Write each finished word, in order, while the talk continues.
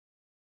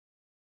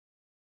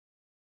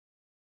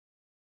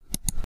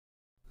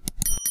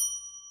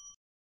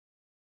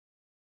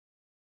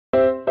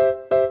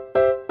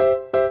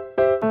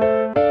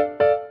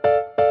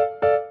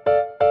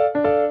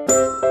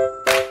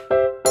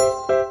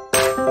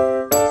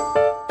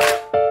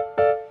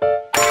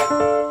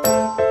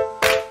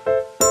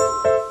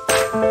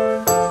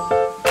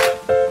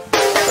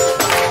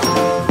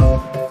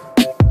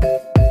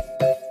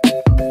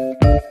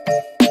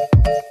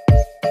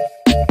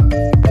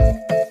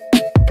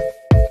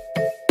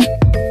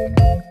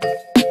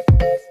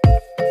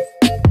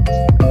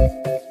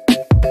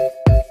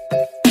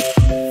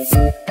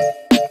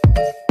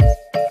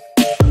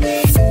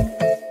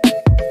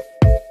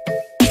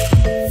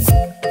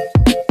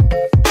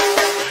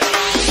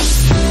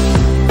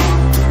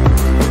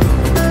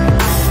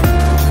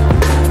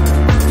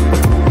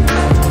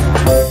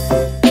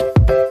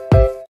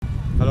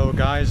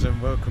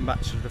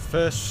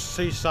first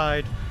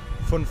Seaside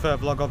Funfair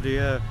vlog of the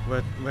year,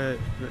 where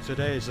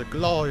today is a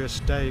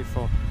glorious day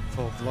for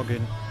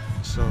vlogging.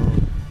 So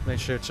make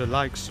sure to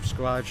like,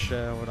 subscribe,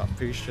 share, I would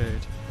appreciate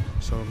it.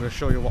 So I'm going to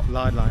show you what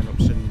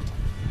lineups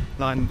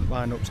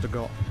they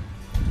got.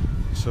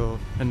 So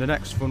in the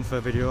next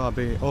Funfair video I'll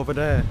be over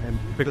there in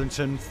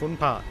Bridlington Fun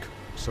Park,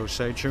 so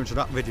stay tuned to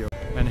that video.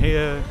 And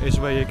here is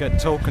where you get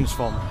tokens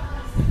from.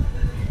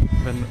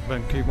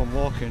 Then keep on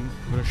walking,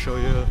 I'm going to show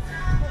you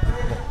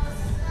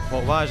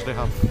what rides they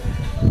have.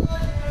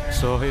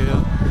 So here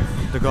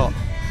they got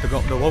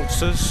the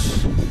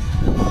Waltzers,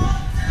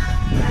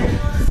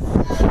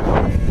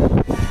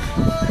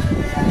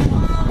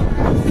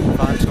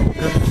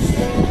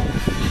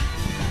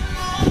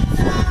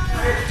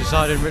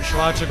 deciding which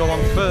ride to go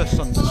on first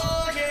on this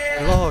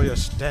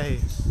glorious day.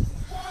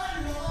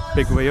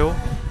 Big wheel,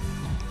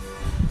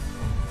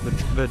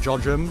 the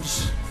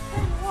Jodrums,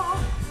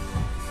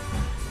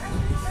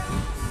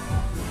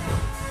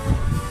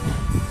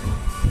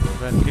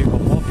 then keep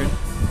on walking.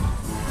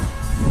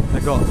 They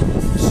got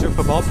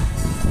Super Bob,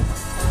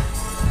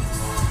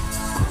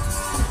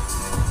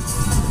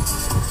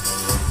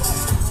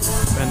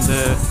 and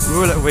the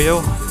roulette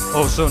wheel,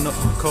 also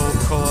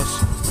called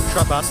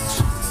Trabant.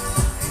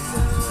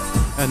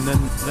 And then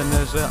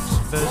there's the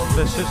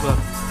Sizzler.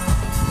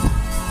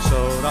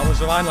 So that was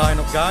the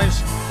lineup,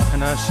 guys,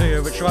 and I'll see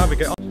you which ride we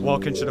get on.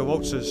 Walk into the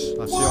Waltzers,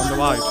 I'll see you on the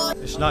ride.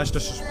 It's nice to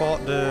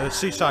support the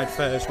Seaside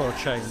Fairs for a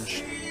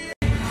change.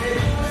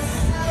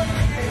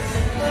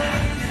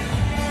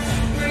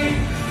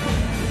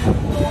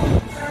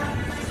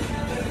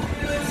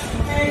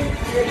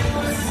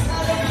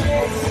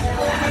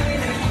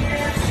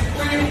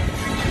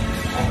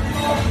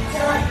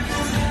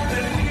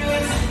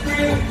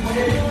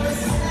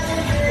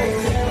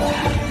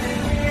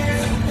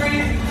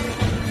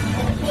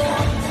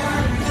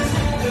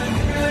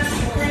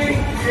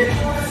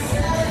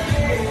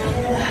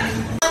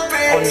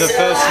 On the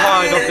first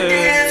ride of the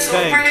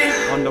day,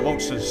 on the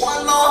Waltzers.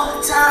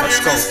 Let's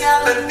go.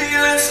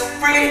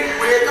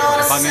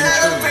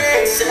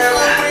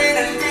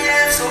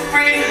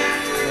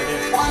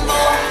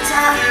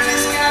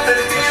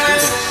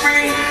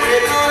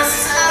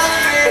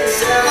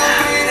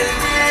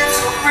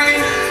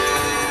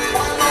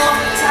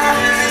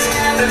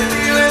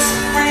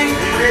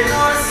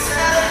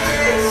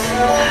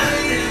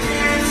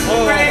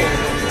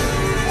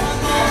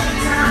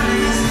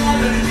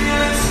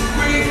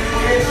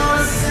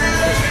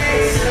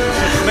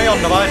 It's me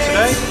on the ride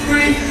today,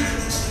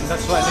 and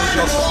that's why I need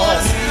your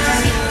support.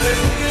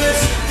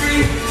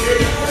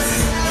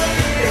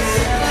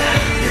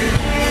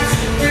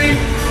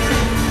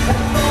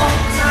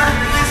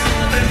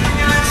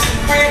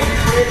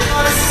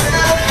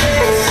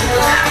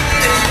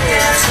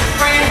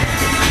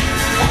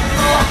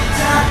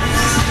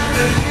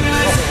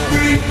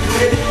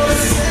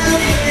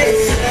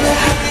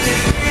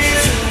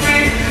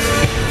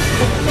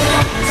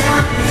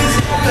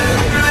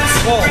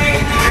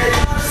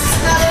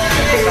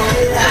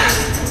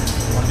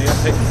 On the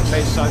epic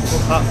Bayside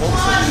Funfair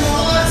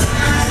Waltzer.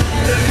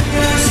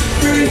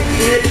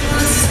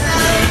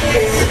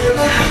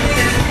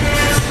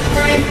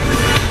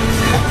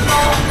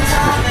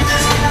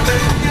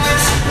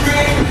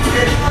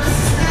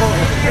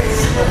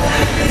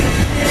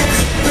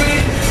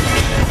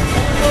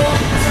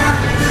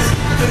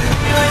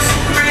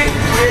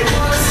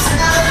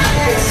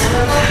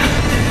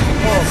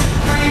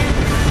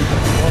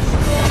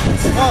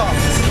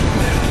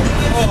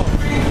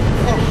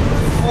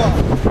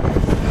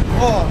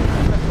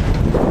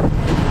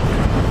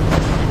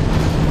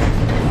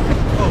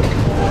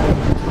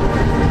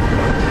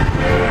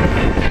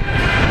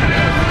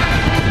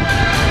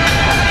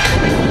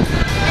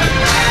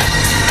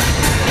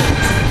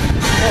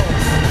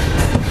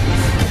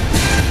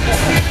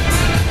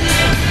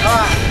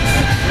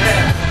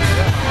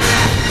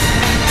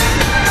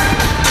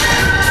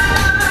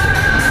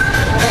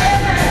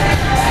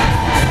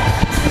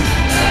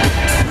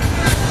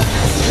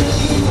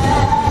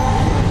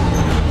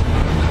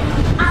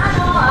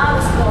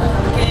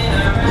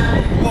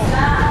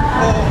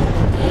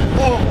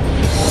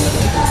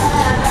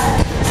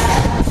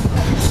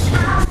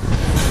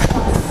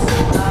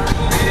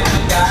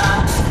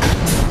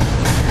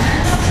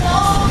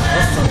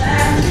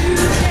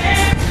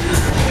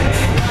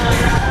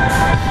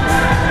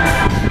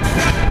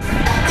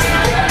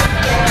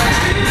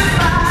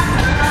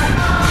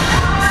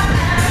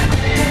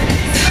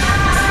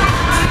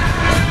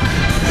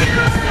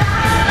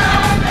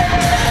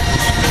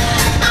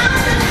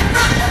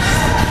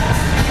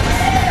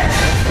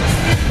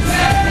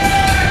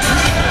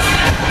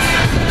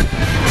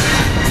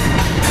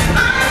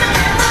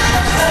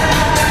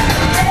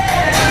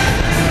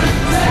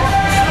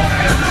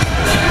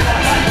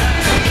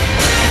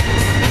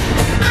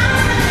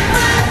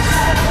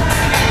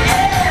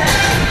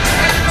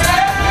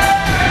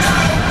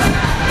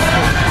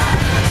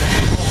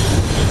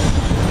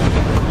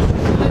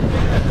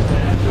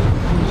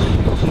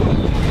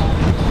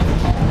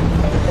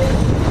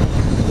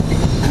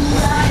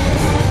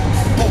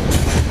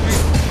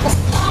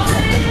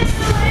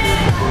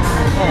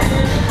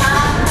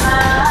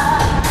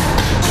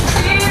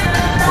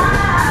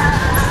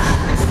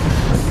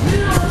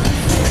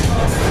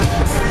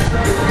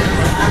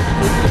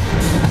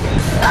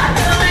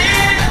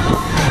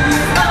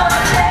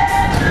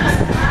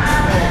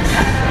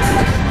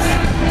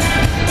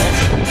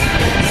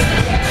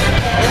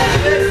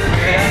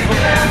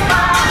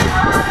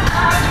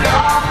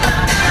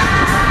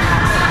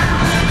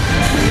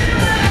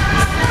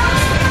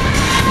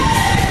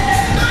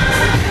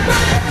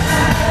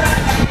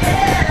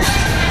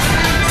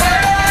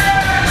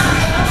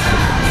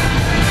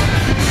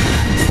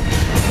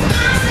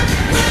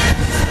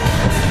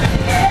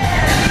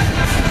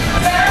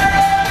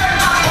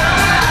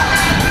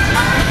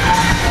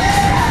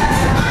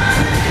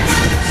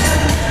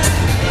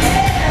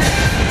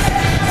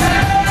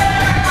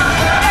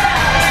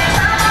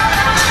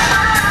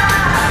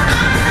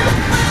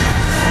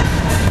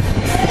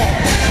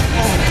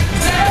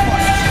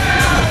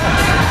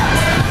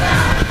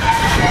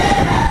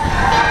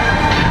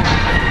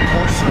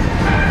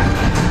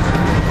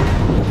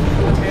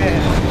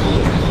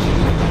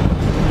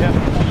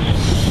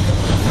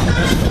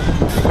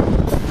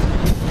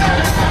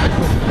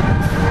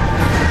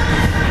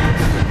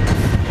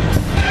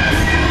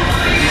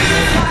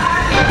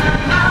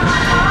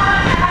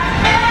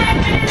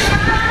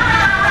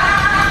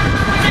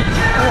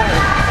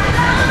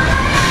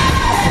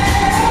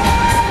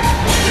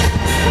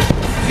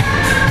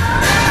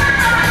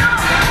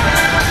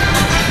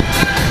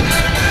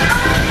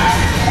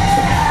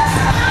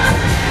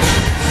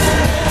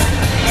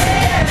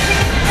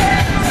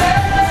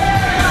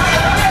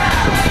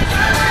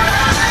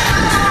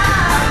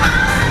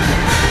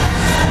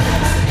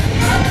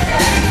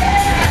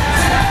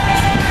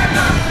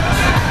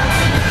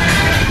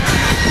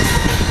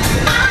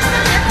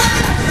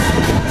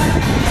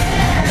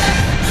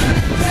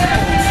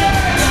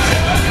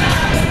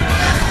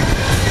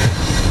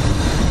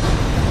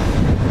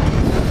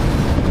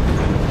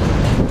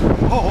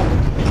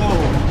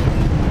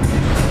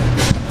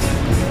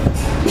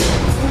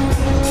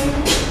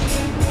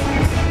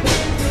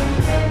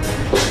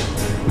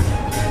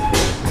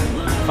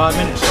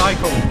 5-minute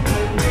cycle.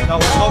 That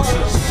was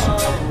Waltzer's.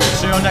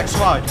 See you on next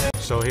slide.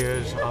 So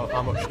here's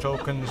how much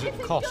tokens it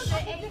costs.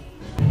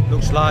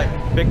 Looks like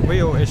Big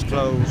Wheel is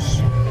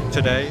closed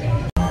today.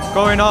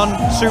 Going on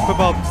Super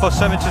Bob for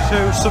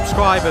 72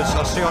 subscribers.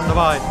 I'll see you on the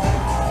ride.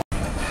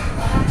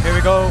 Here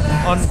we go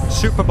on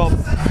Super Bob.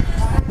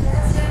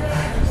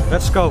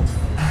 Let's go.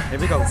 Here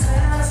we go.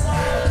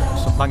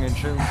 Some banging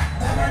tunes.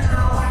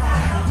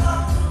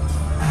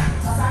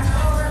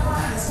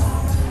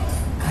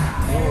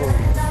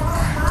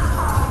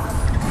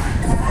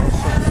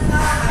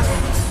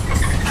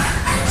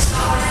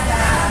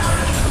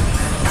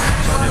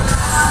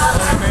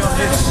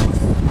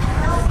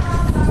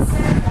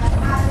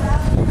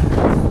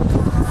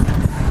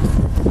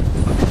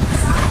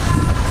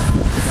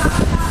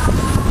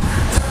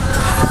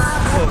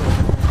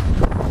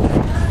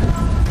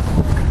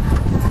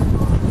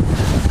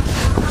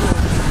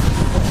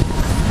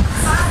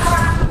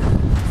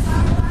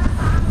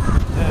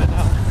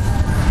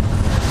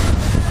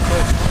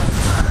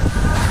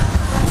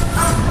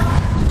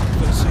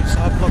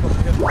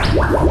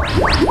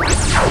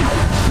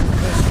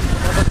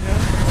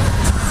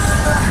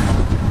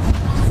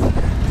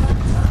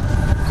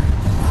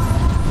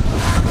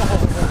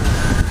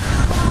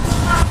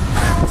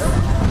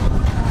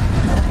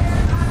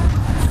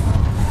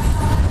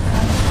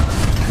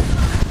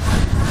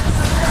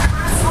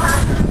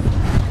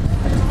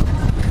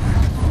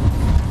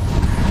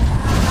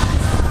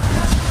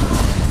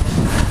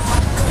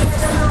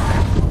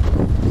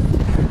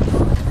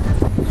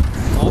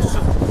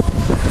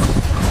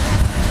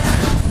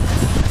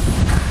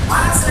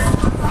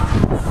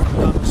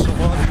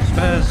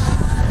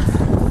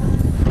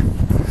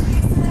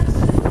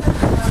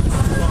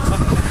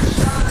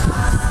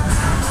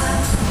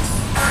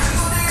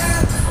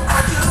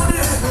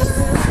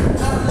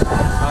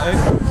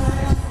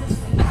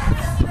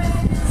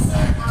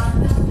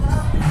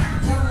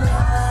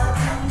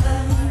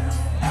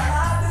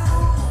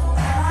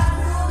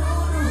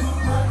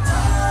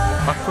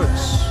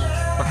 Backwards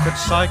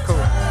cycle.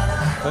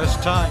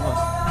 First time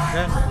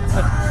again.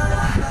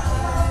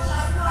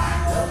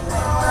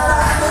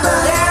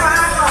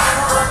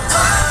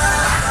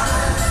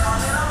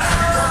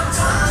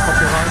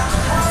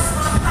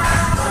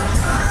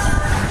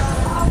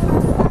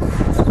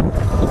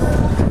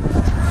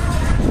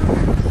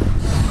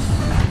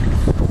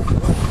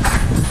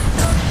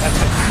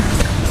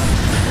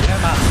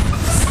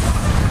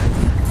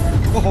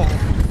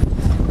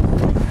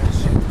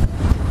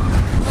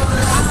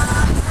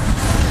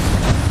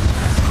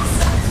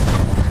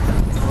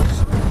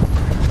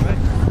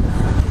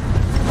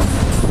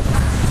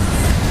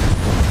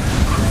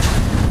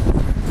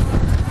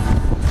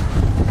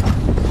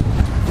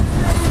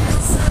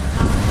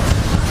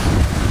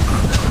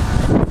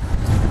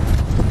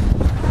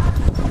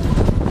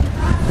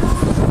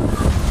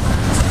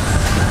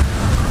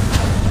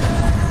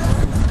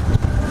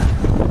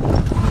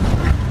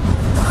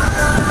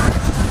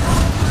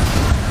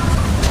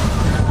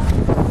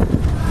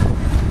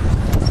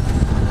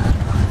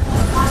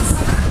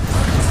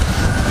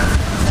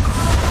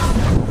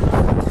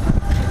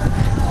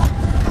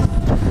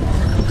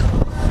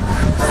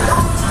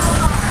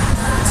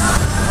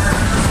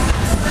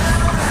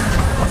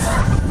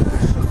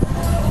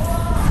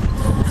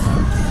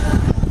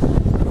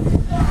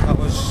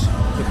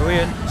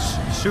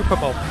 Super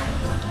Bowl.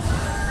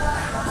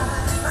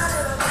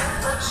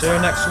 See you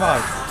next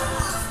ride.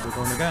 We're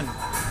going again.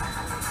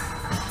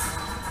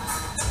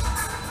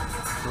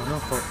 Don't know,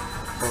 thought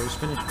it was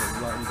finished, but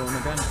we're going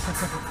again.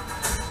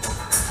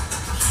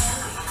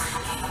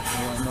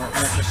 Not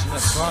just the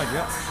next ride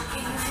yet.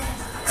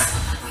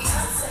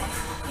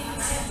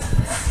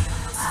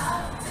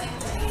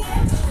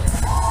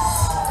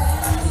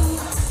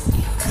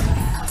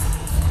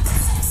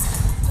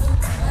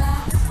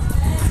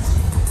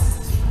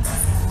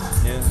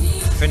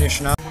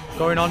 Finish now.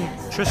 Going on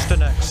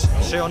Tristan next.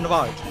 I'll see you on the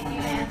ride.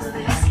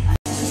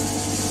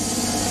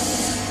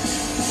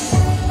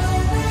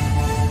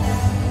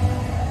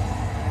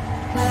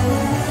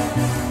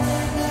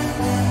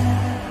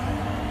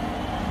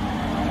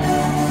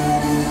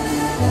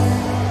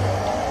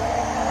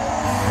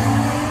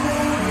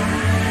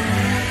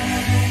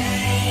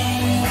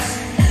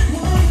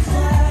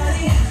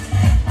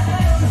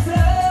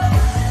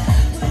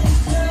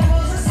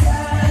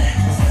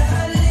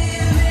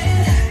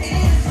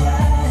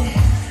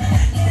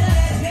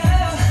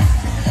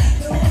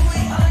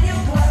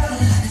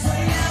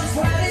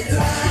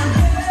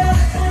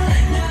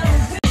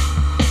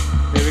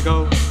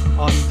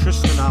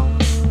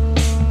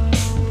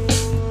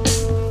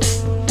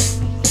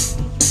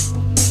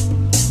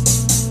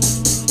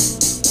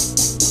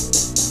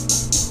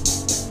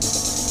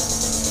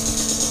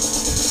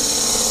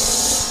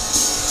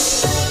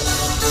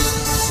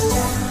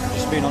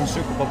 Been on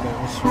Super Bob, it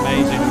was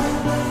amazing,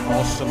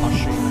 awesome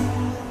machine.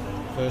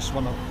 First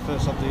of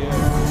the year.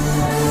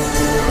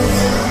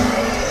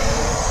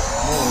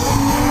 More.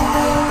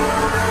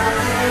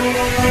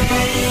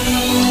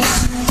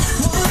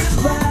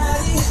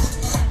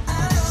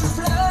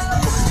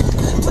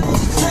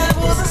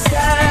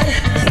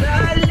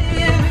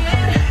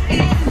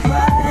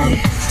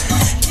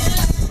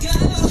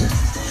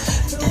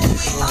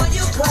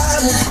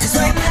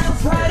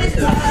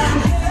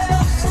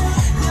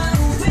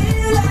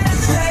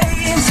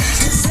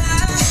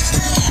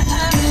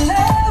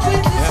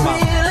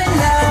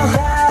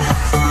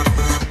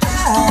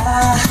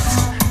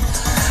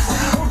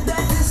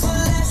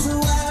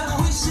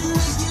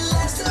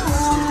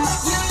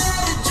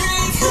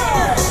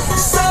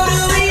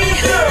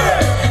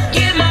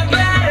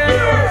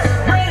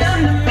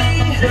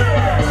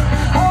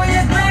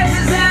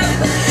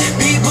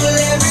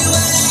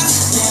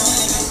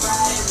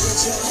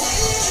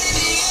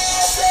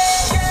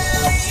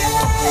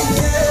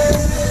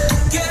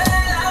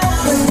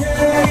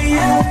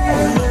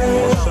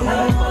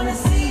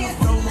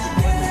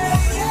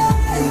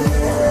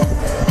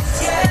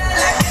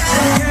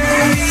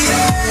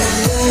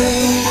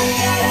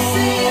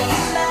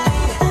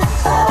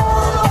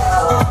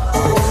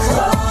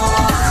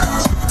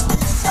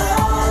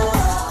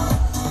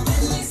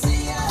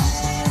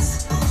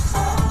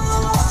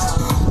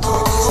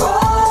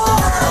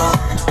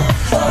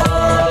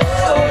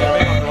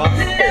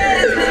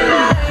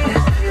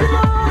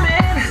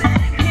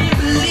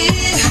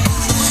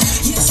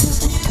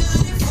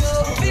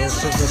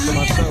 best of this to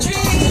myself.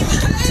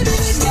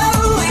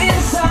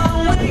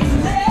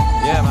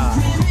 Yeah, man.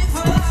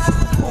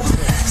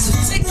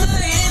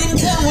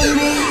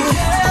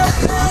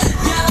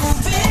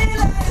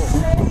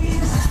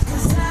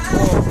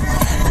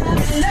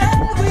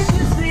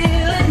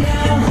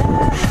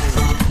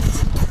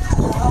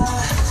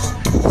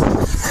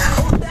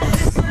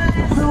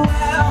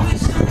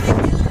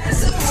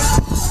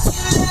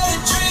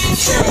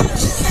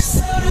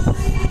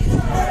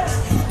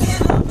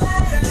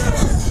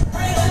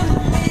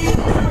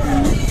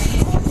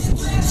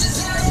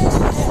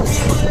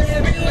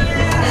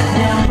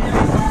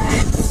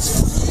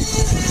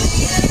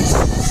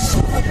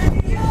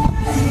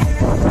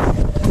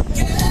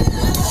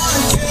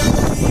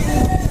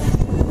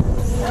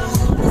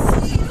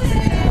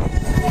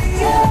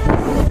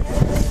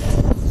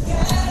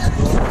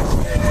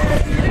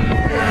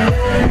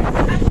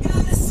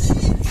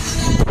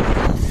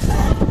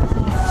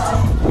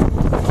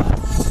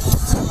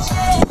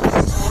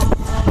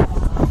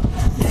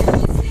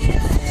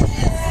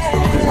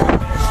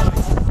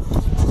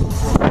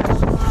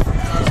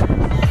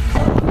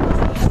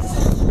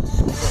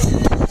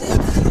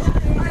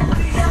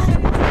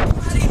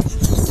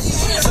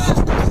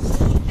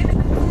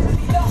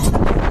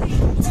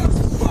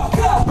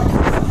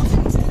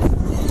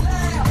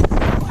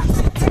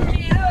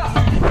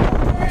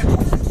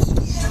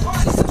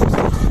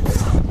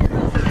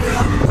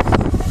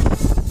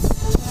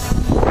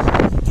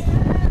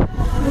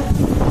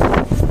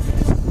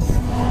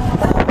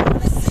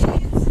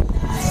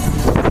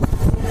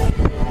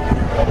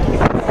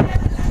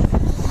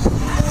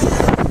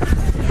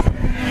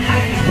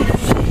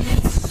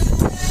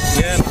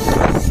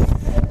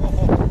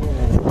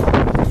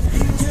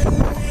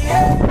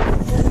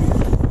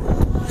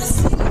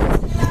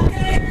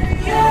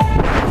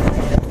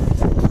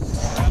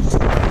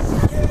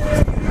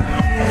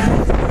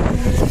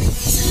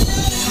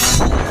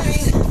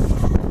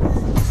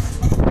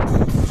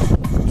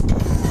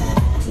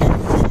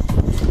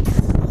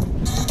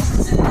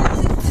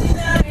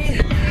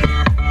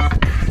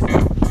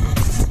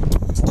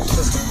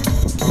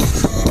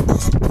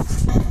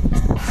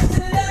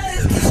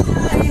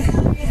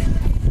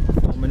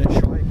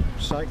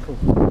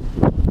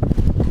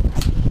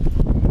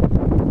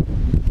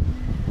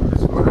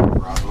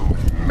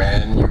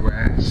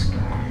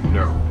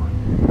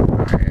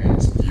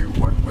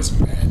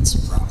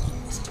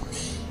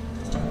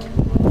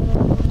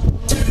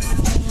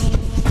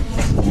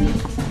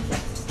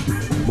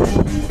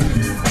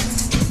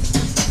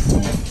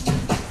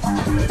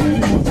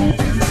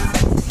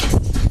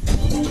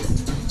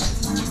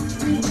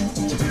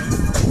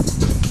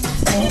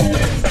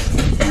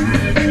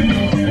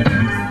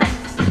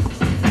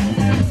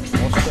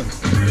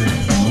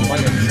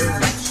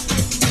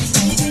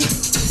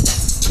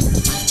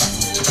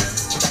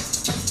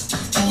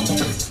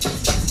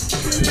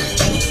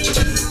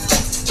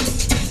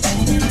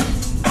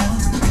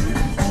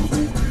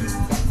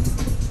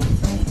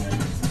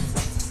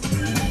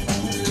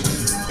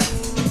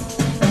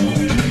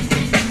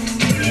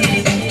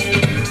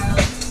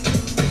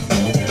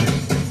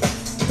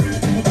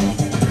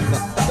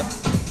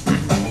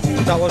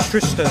 That was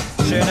Trista.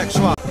 See you next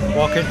one.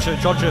 Walk into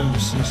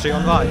Dodgems and see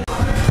on right.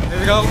 Here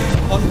we go,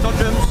 on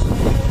Dodgems.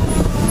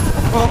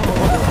 Oh,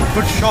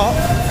 good shot.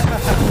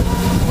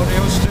 What are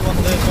you used to on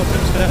the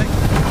Dodgems today?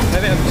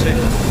 Maybe empty.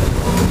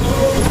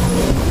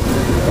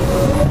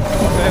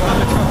 Okay, around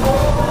the track.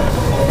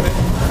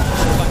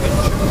 Back in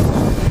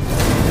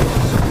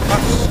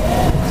pass.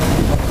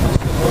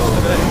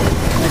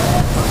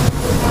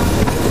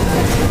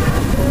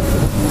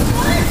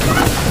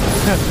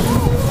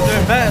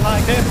 Doing better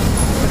like him.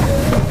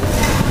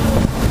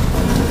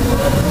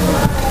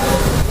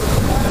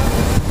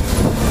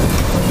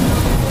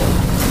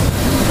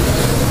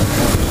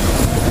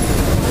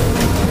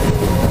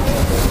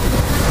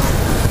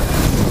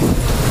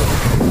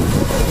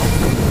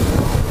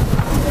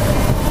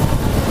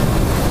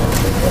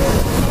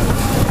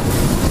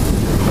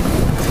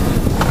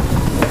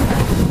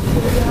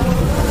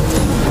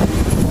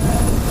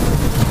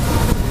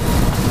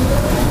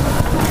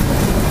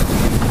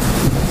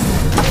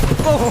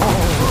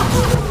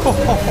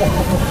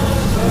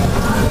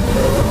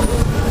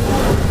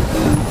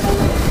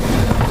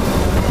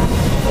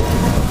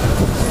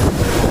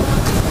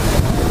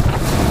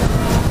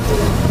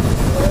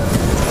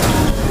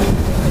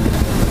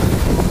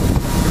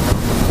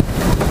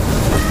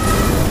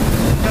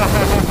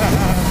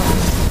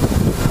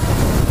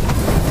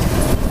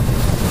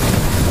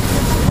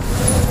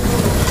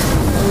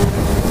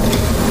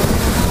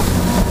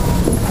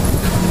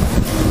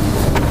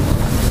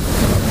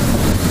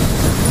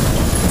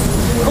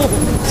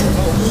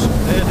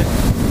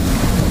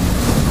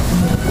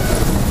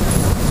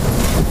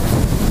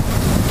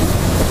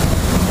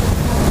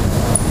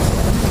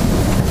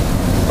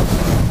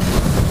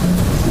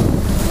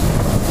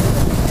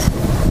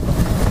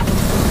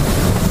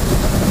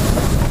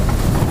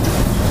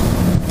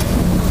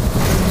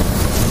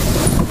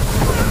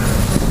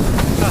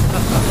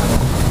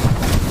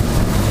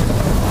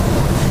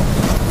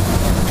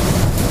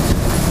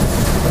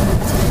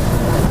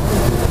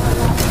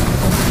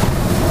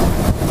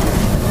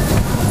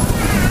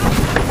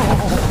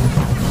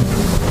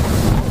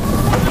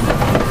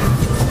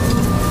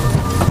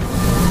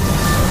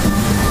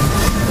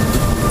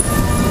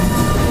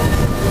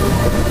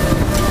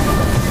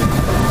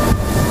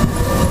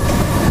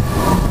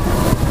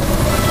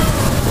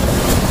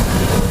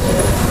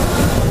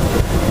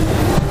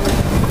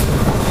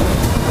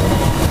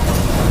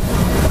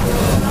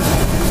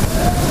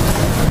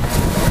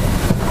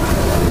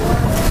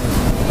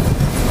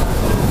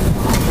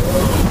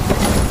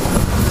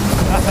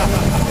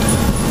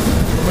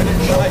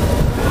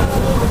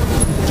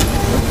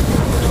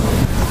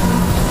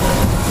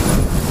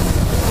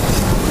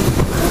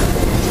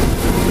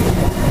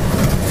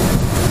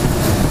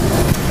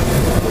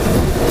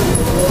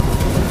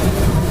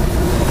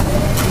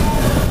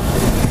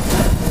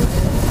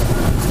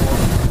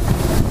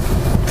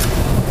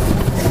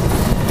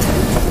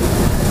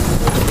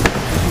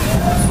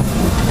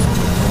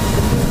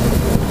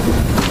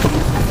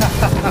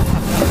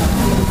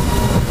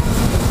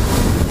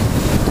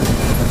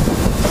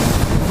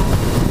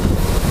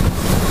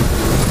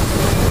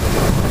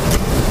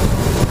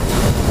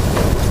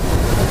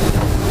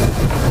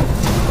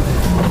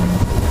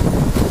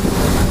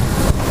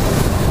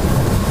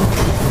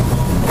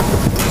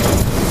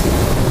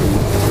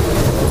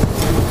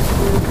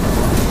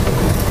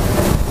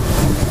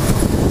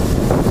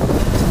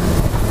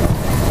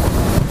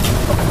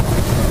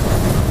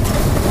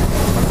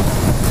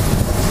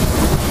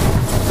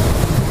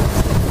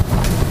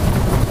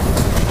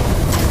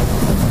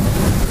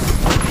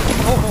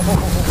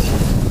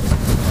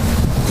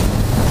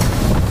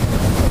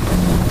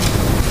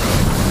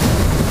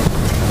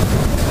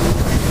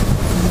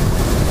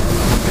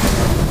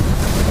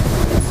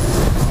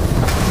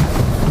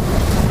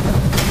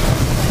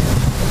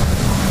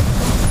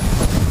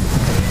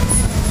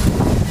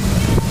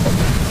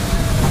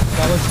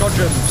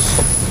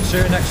 Amusements. See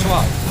you next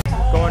one.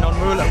 Going on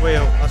roulette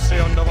wheel. I'll see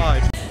you on the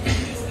ride.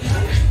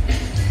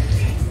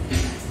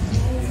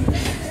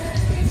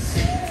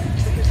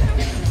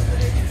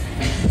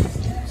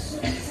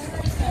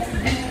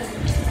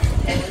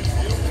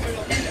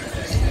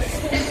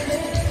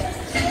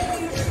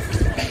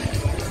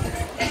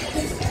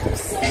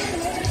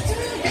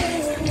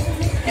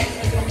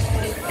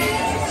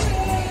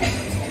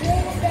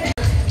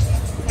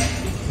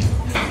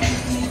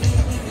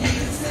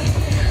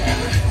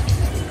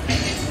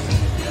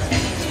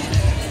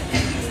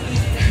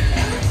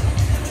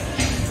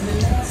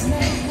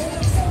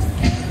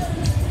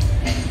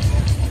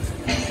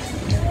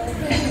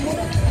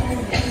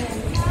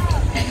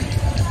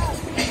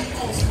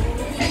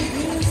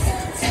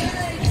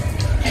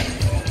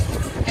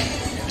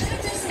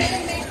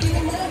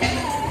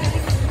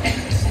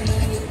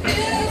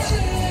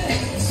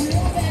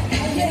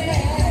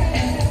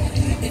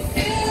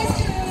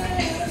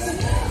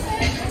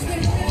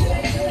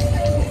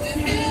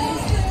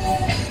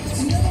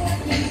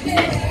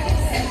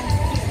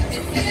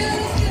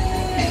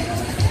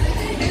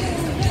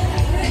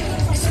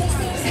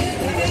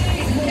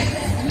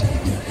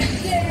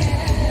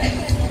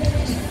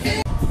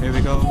 Here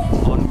we go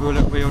on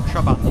roulette wheel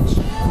Trabant.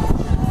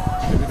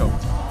 Here we go.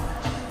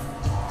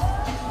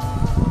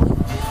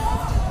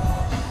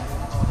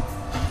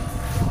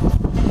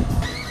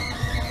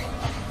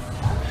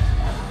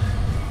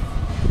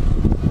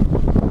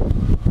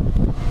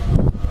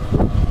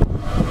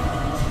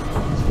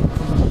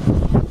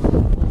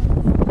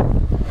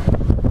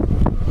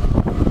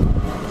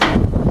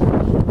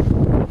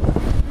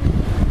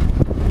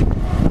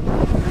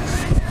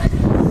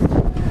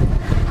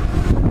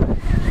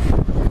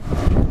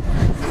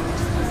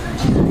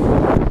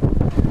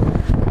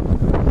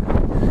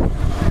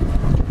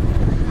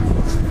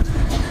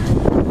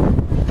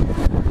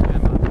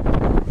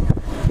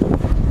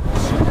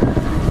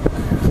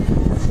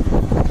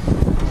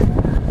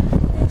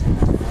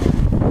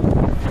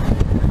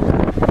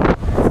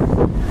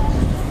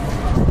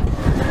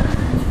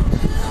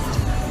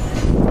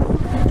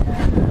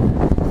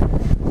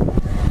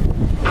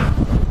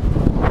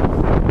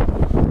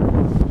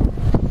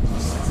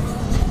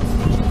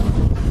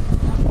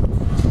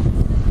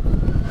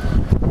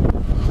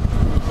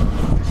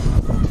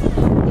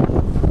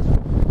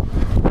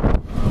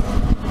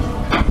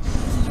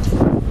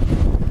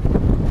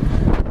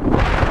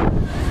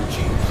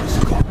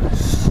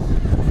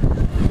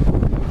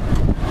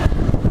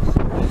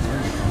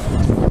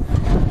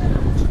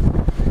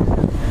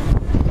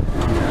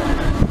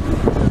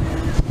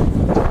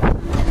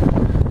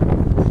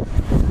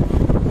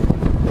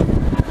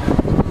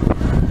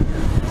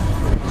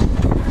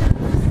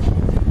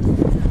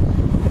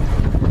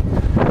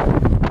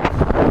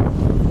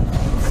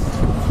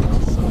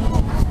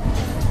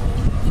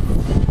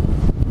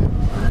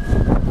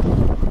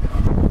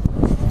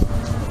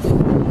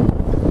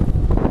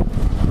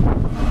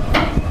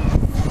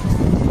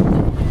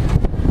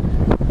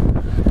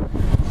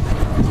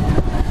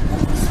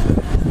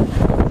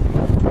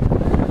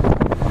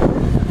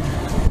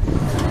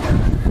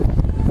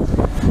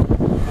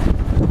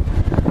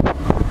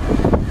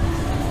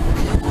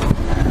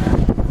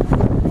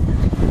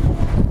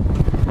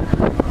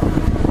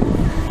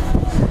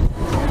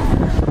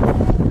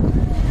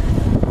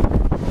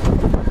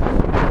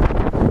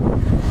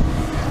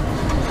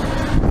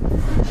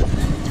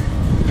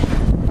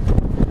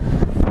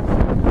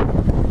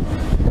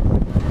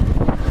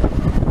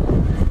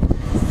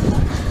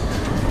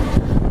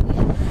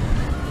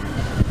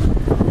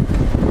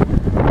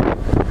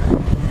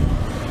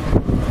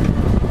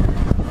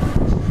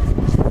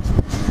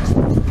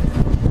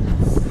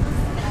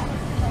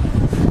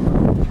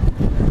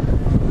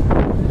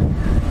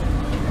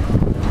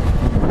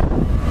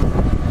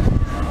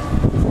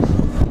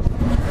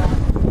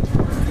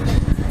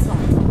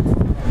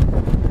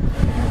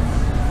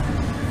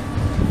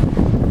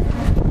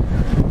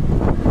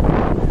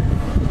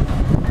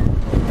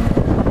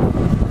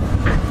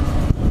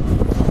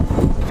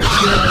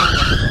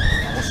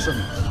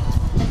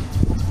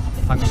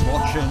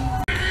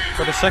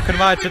 For the second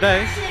ride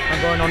today,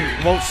 I'm going on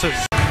Waltzers.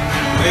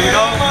 Here we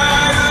go,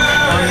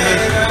 on the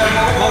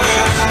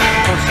Waltzers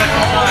for the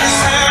second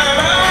ride.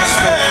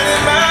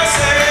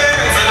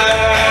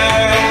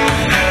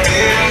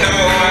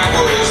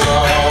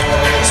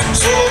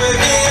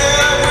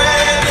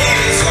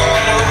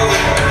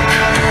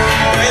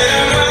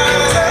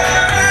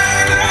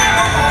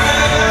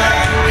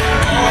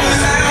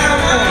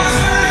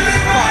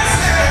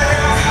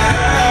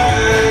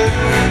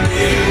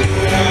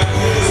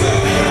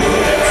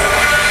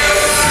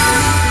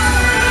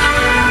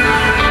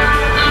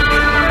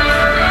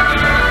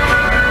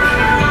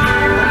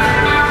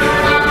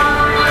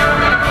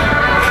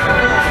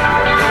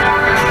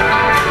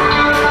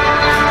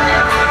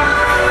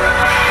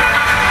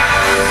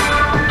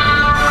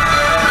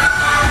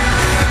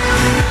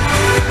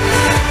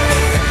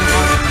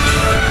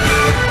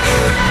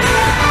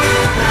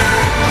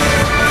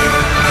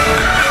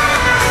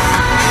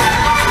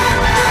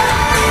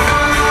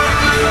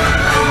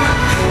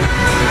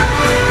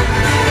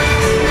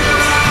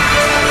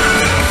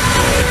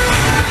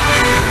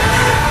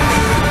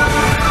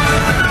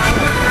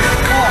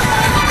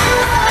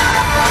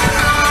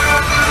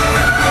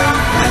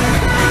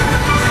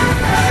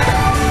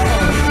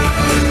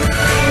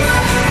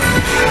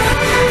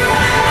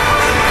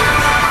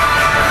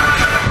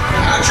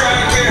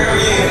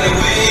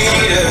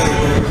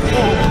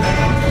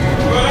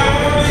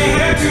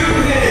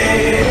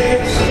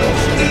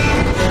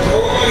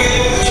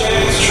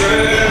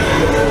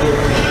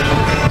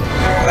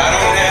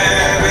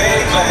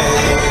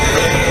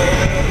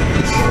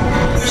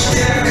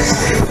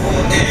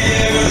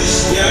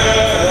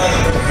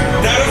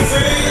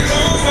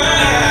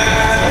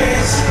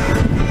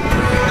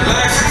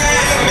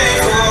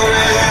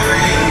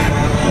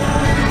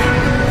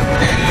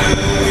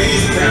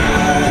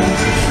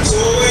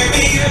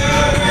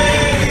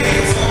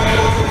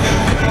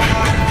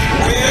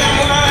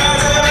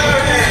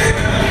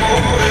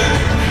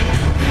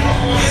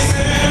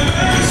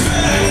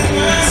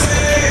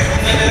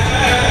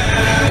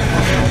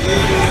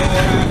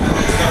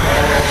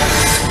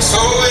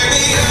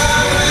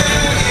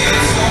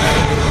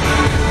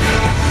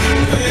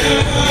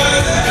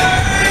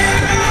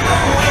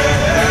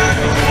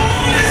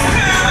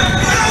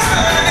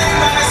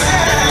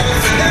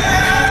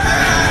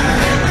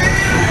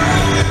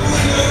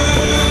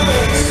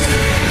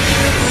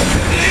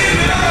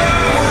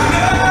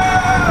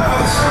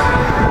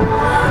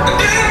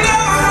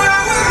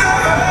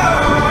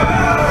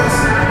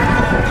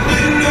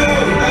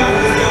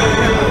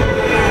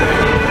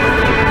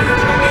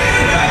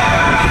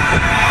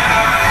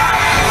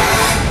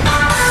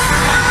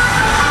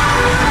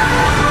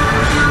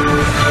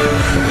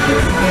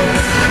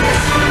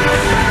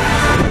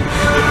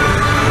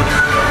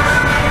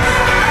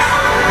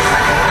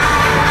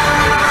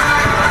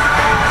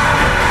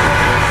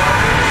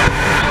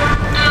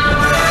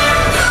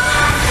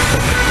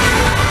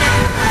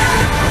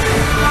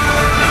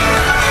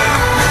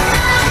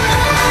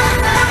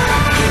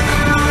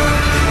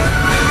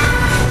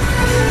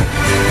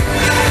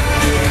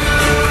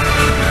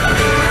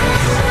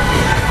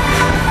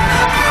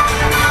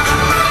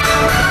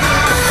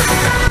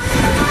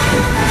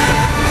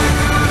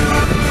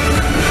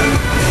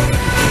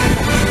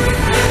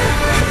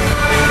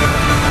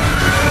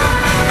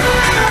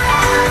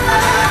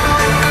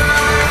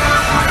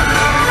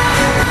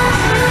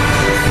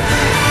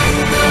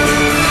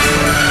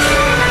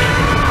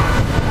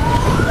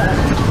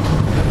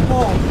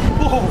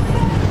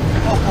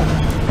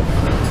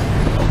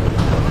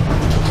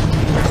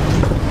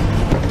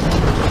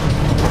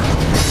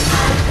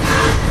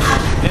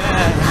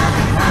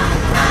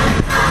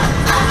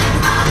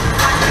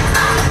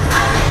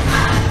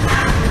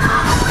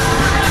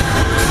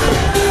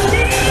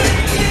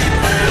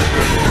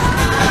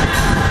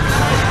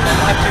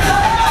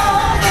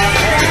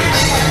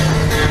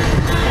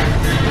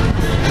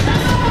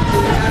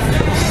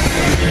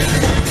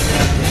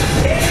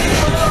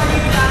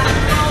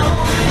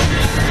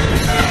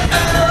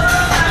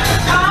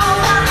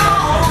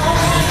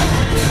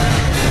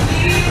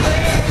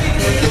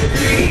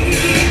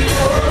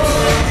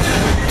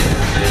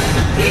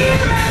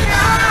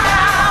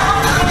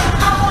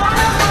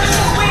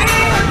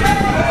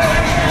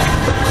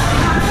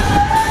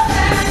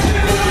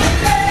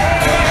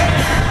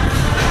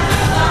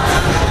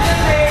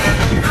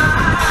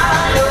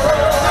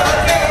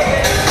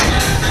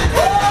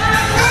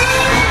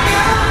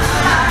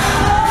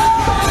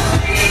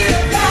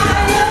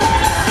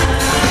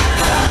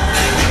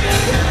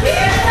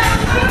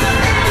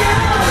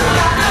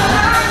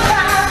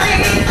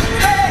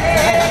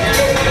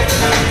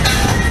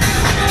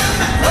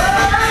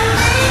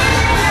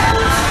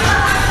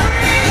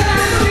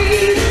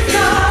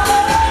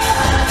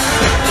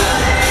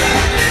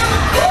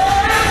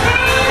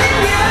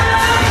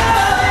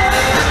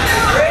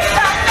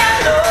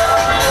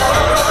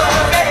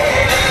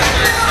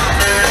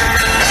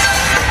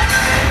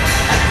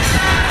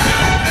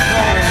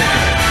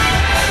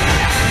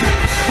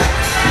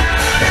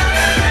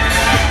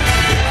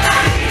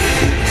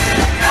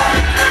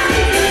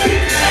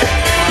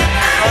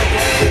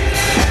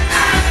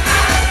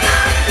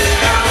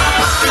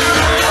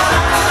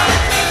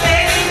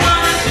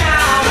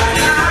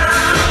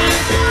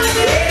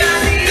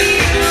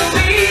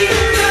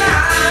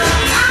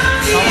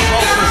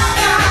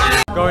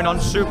 on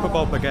Super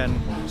Bob again,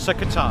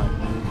 second time.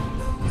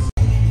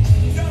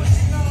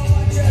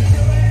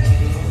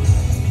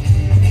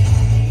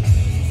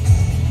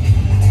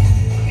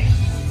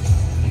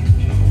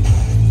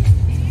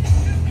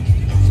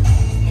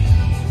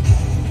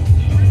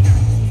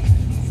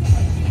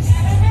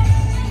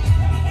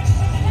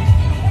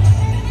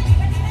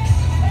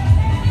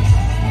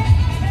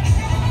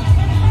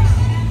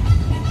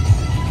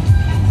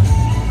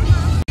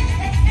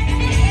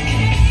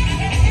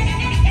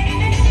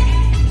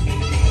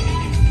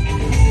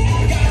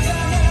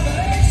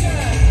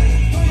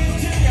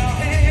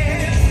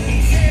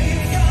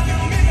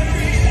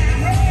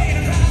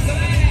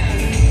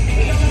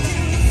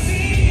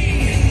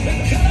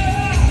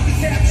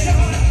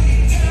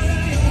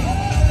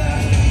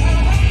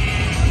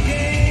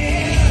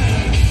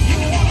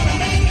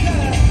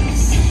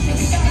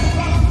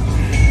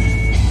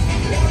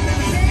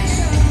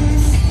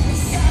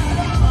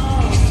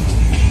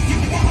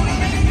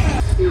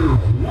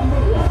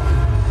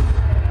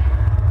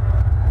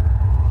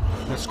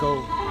 Let's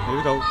go, here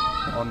we go,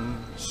 on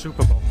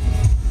Super Bowl.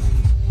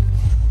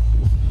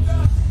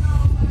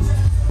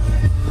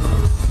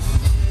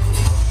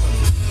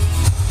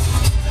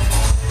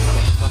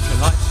 Flashing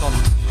lights on.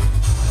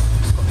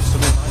 Got the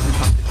summer lighting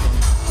package on.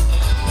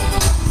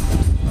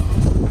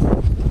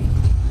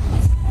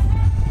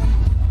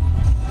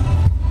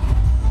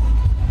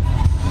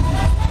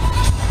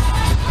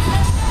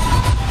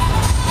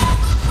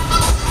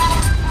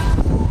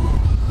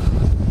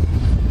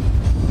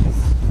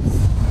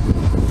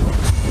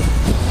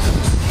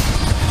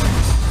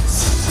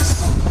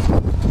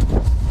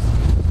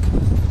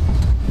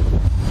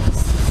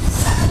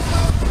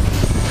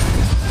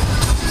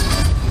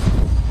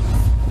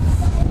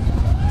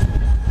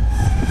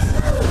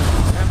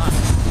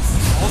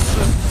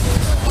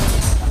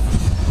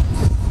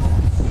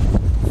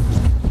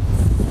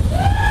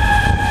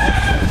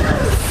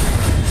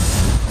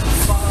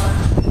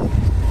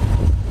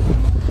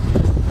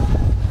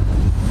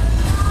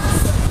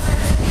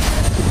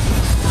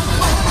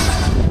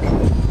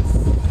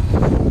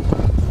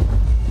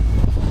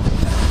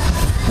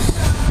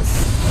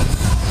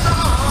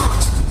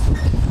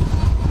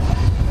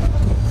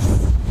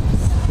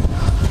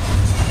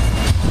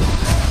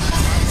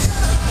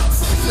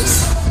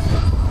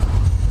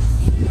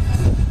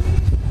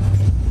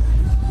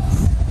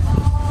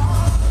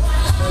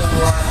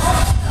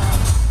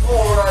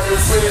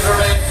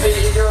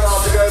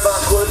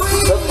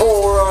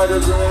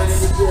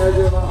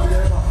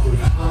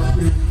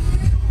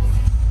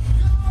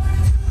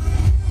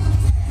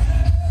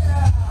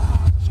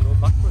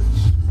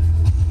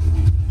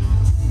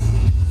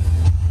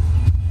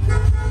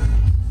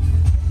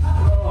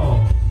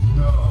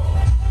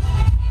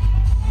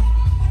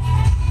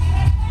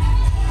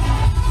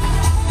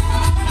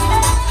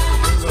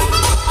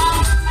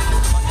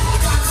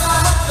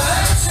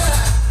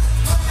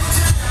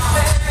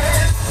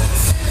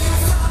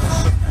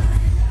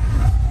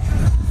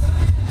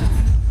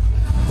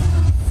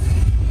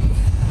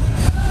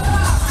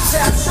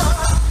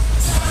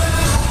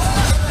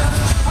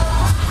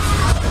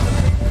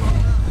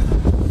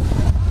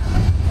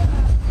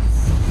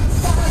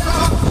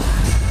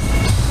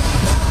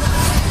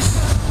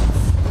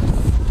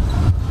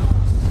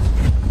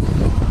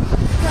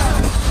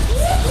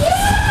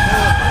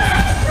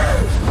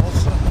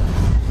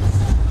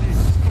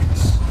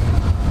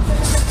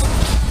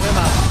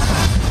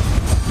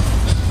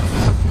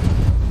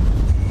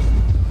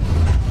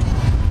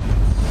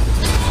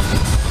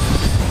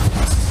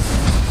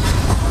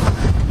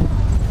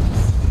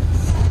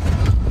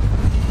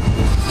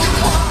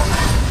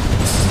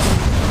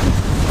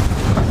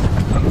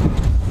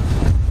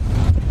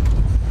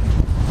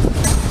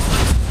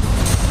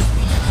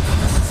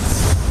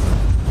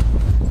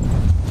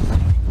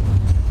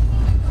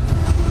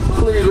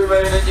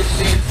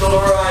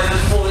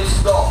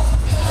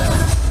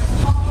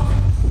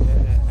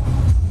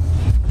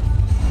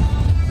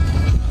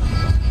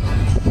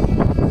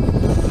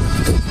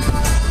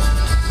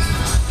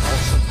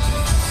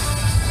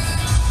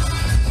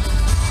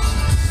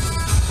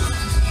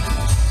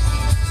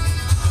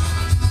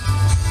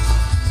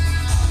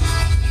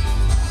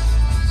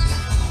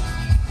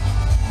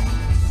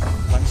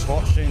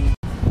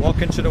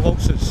 Walk into the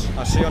Waltzers,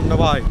 I see on the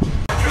white.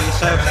 Bring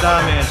yourselves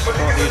down here and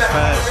support these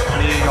fairs.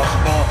 Need your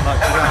support, like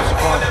you don't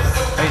support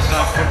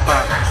Bayside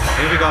Funfair.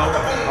 Here we go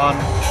on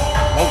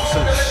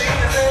Waltzers.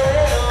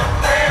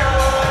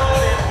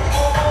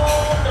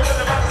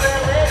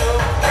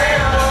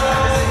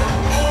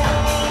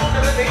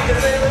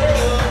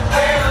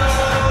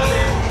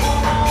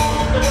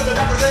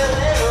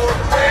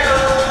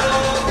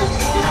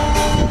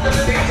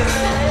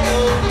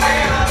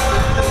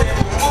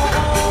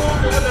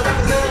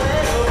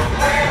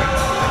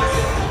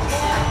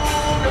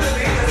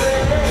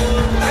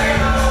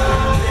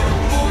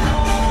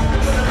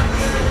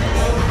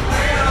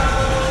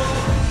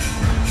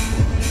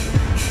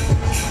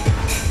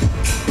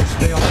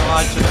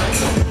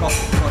 Got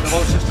the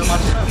whole system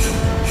myself.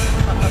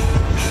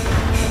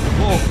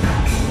 Whoa.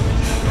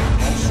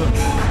 Awesome.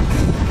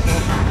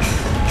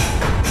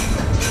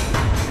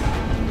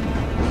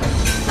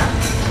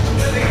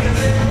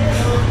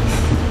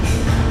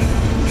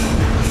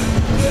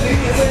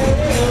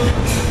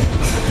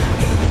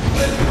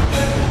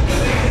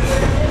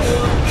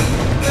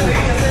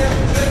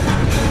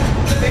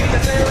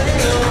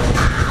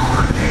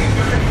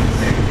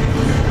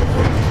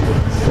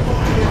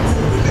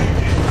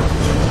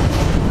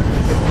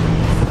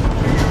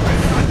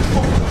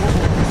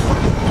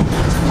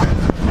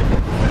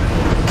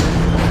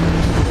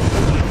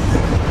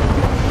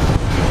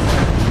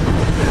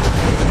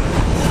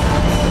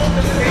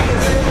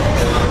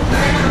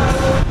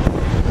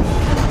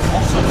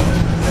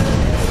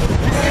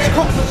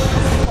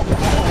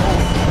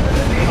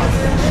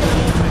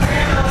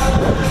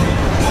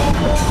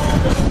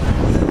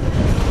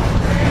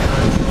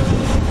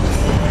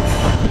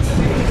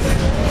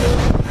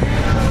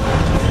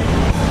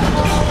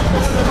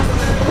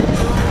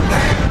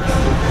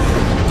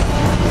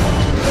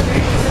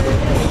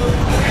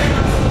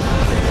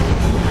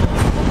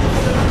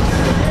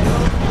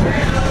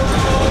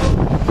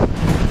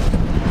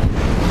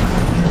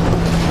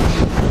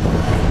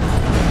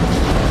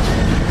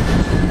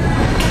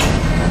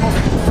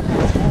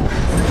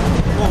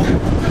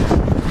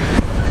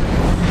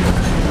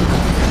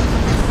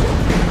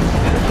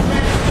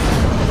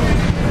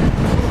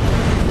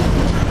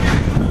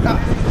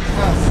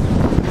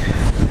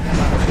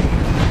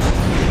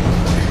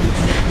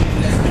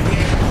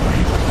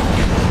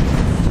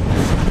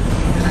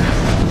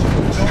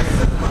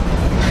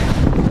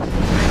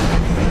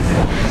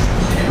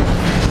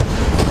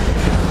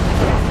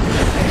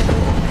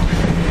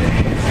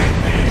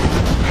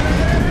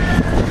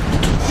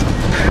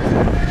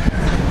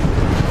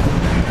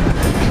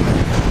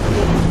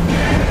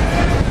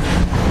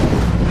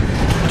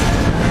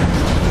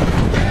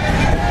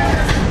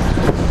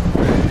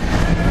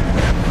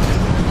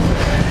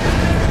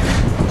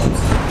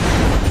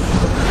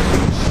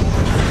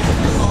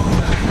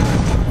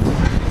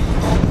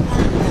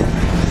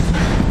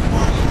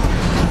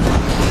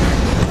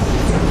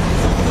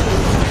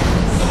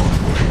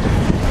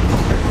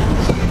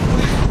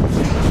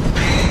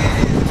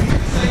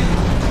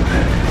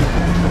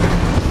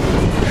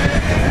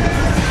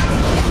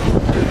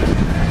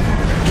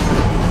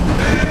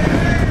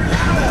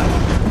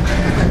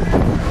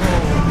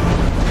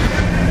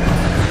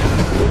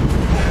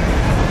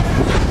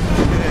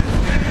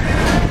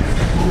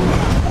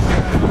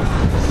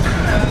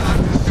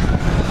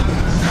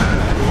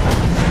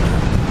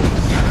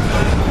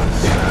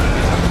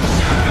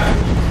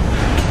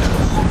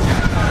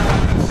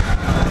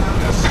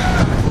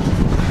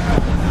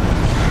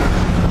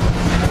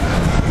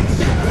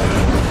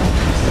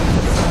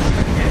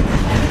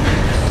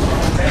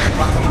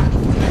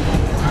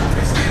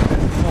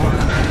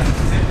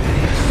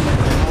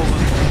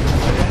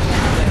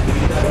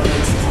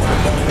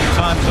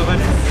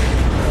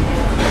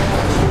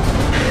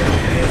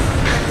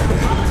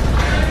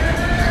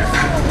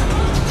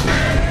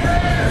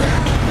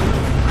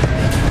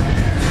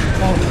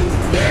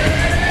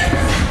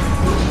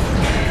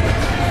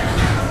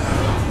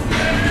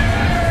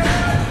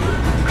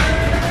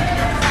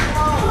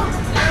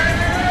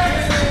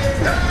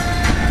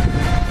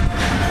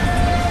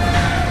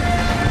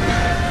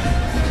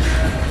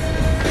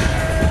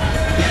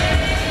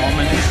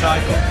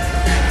 cycle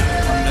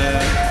on the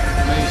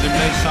amazing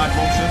Bayside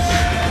Waltzers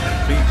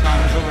 3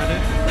 times already.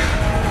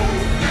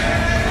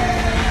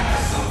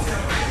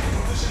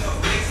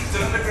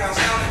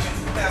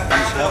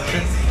 Thanks for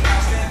watching.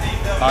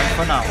 Bye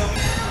for now.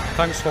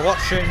 Thanks for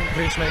watching.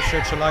 Please make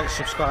sure to like,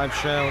 subscribe,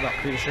 share, I'd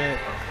appreciate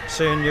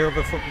seeing you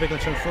over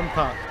Bridlington Fun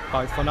Park.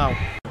 Bye for now.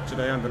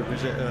 Today I'm going to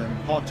visit a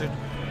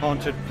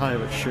haunted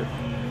pirate ship.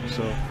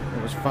 So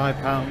it was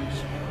 £5.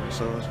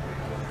 So we're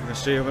going to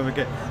see when we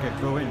get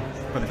going.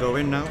 I'm going to go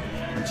in now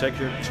and take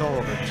you a tour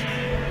of it.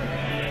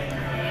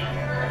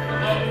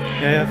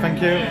 Yeah,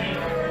 thank you.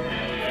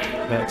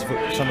 Let's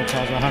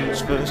sanitize our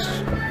hands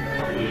first.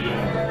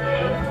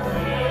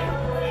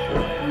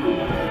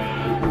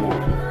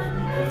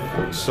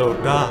 It's so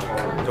dark,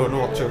 don't know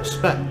what to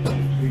expect.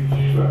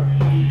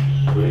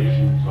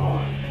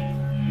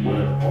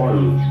 Where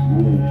pirates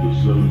ruled the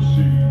 7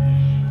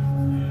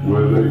 seas,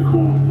 where they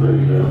caused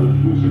mayhem and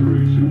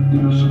misery to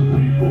innocent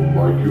people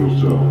like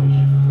yourselves.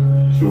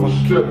 So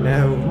step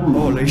now, through.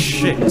 holy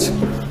shit.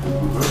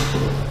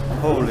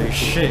 Holy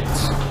shit.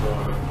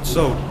 It's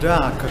so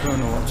dark, I don't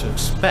know what to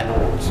expect.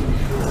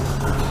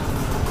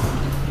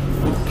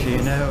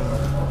 Fucking hell.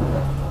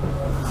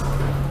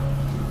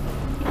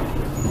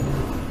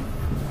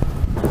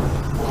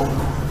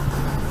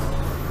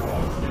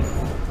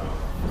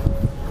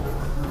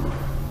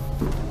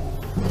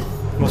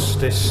 What's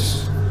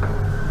this?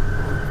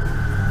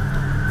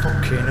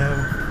 Fucking hell.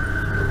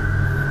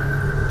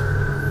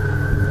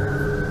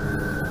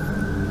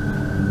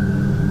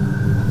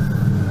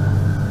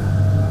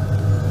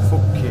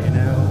 Fucking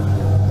hell.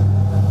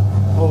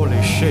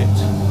 Holy shit.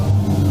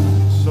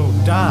 So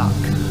dark.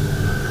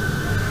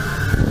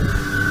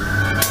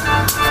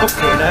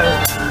 Fucking hell.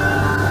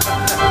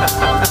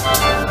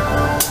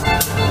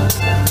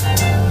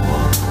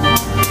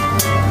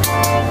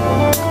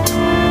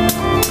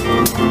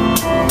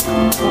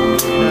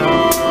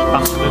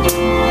 bastard.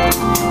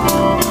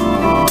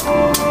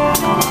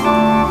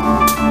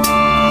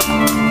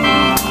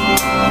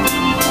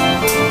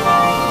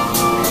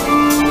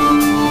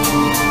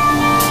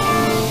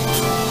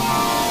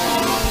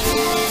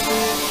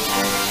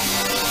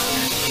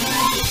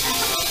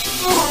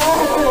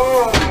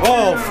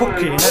 Oh,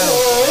 fucking hell.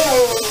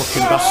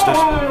 Fucking bastard.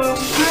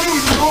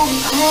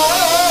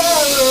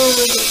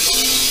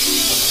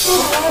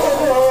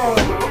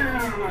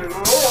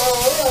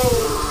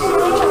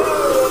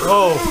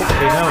 Oh,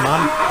 fucking hell,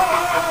 man.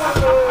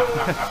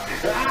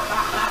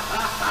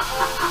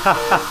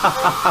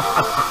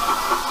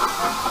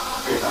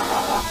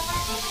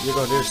 You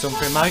gotta do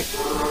something, mate.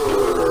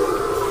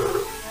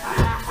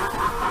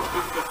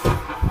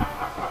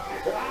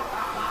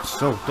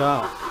 So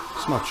dark.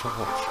 It's my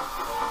torch.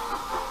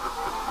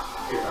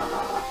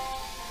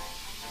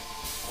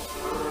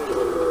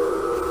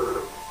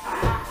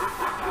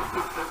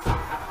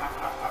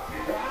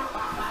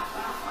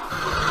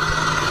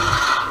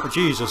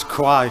 Jesus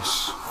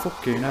Christ.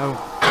 Fucking hell.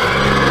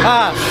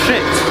 Ah,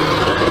 shit!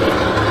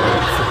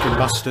 Fucking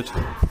bastard.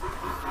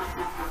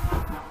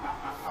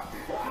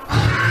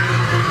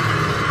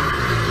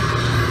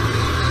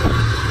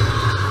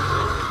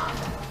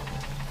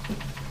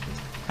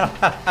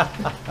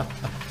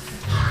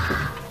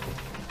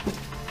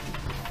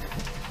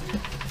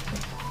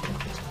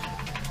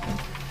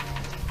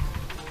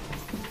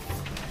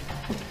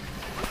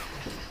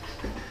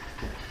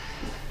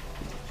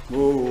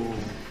 Whoa.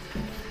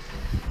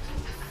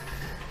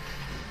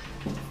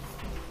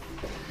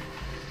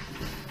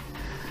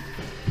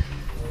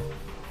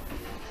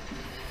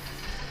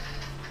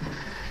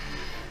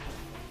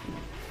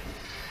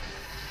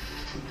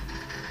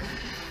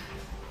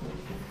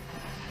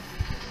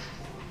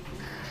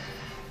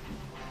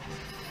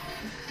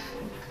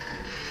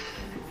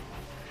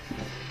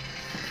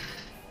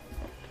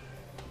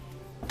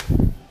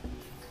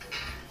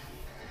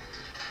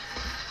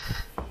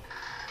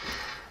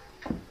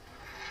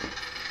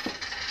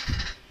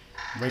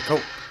 Wake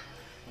up,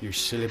 you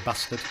silly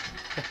bastard.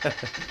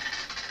 Fucking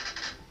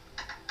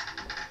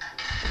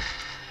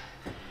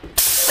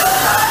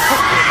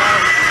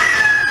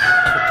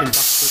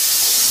bastard.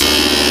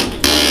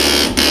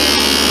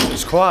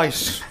 Jesus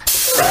Christ.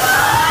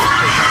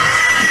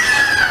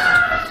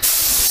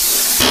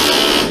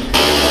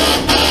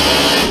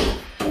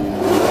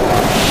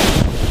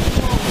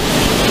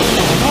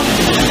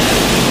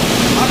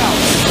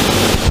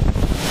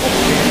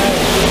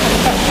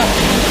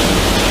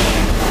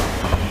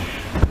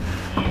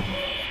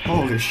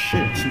 Holy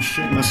shit, I'm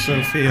shitting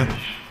myself here.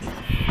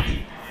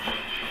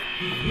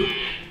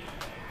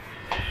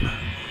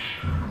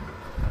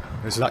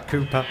 Is that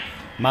Cooper?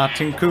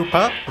 Martin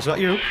Cooper? Is that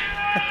you?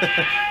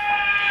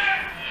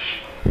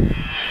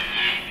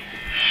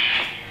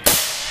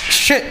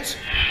 Shit!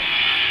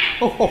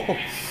 Oh,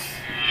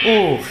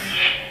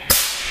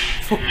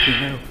 fucking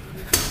hell.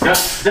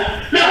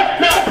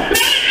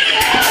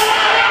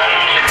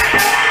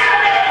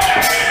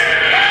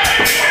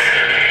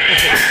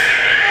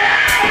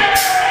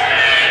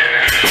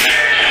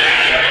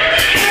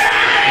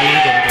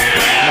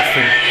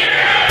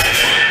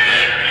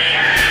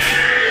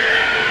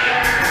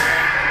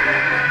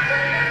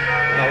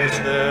 That was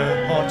the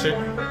haunted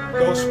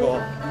ghost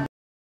spot.